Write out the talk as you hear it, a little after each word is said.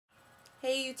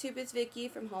Hey YouTube, it's Vicky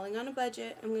from Hauling on a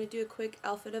Budget. I'm going to do a quick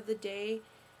outfit of the day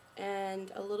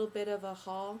and a little bit of a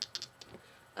haul.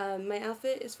 My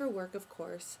outfit is for work, of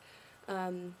course.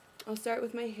 I'll start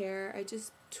with my hair. I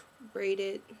just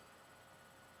braided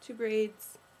 2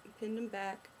 braids, pinned them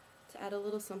back to add a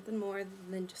little something more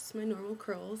than just my normal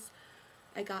curls.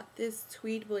 I got this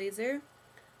tweed blazer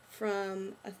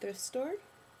from a thrift store.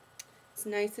 It's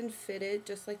nice and fitted,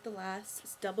 just like the last.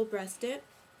 It's double-breasted,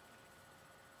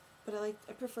 but I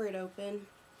prefer it open.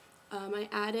 I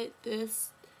added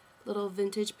this little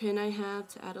vintage pin I have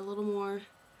to add a little more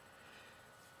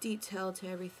detail to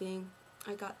everything.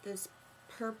 I got this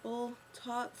purple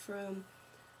top from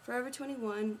Forever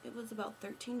 21. It was about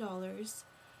 $13.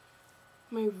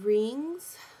 My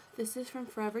rings, this is from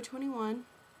Forever 21.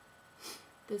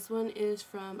 This one is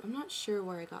from, I'm not sure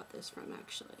where I got this from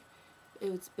actually.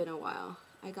 It's been a while.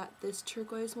 I got this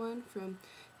turquoise one from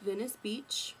Venice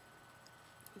Beach.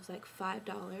 It was like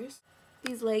 $5.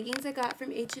 These leggings I got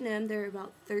from H&M, they're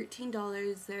about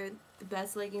 $13. They're the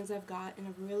best leggings I've got in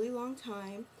a really long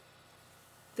time.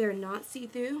 They're not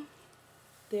see-through.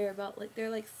 They're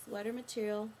like sweater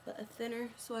material, but a thinner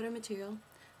sweater material.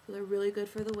 So they're really good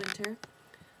for the winter.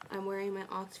 I'm wearing my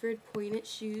Oxford pointed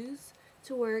shoes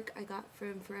to work. I got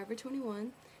from Forever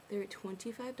 21. They're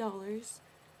 $25.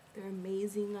 They're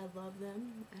amazing. I love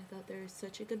them. I thought they were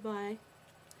such a good buy.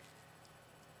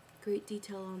 Great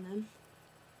detail on them.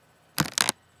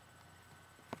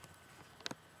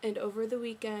 And over the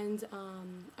weekend,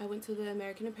 I went to the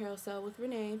American Apparel sale with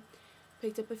Renee.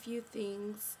 Picked up a few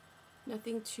things.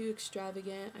 Nothing too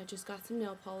extravagant. I just got some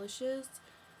nail polishes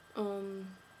and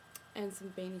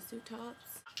some bathing suit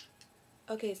tops.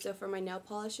 Okay, so for my nail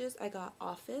polishes, I got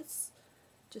Office,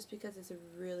 just because it's a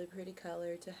really pretty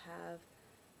color to have.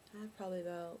 I have probably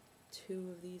about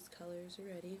 2 of these colors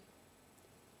already.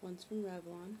 One's from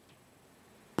Revlon.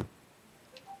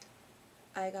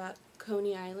 I got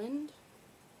Coney Island.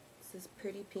 This is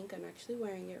pretty pink. I'm actually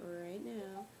wearing it right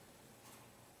now.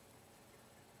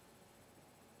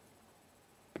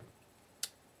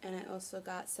 And I also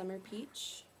got Summer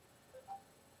Peach.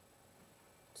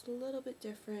 It's a little bit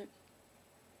different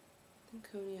than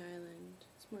Coney Island.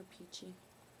 It's more peachy.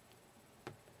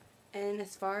 And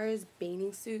as far as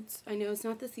bathing suits, I know it's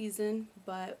not the season,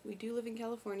 but we do live in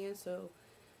California, so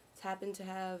it's happened to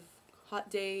have hot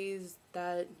days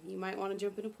that you might want to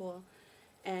jump in a pool.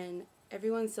 And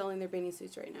everyone's selling their bathing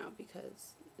suits right now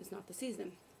because it's not the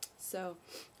season. So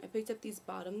I picked up these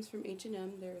bottoms from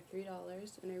H&M. They were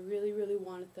 $3, and I really, really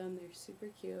wanted them. They're super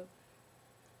cute.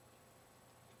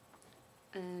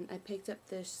 And I picked up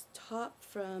this top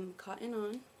from Cotton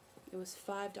On. It was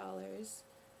 $5.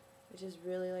 I just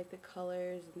really like the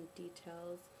colors and the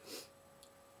details.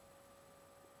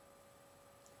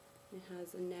 It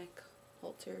has a neck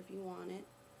halter if you want it.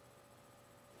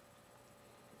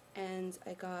 And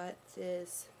I got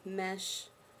this mesh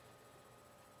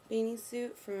bathing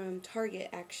suit from Target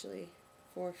actually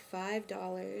for $5.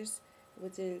 It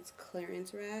was in its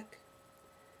clearance rack.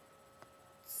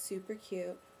 Super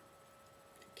cute.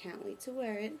 Can't wait to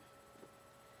wear it.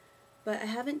 But I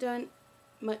haven't done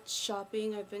much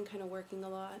shopping. I've been kind of working a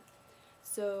lot.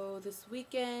 So this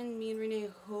weekend, me and Renee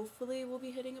hopefully will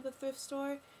be hitting up a thrift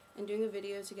store and doing a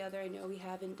video together. I know we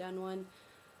haven't done one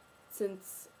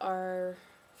since our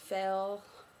fail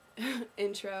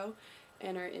intro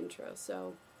and our intro.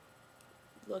 So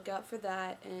look out for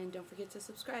that, and don't forget to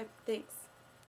subscribe. Thanks.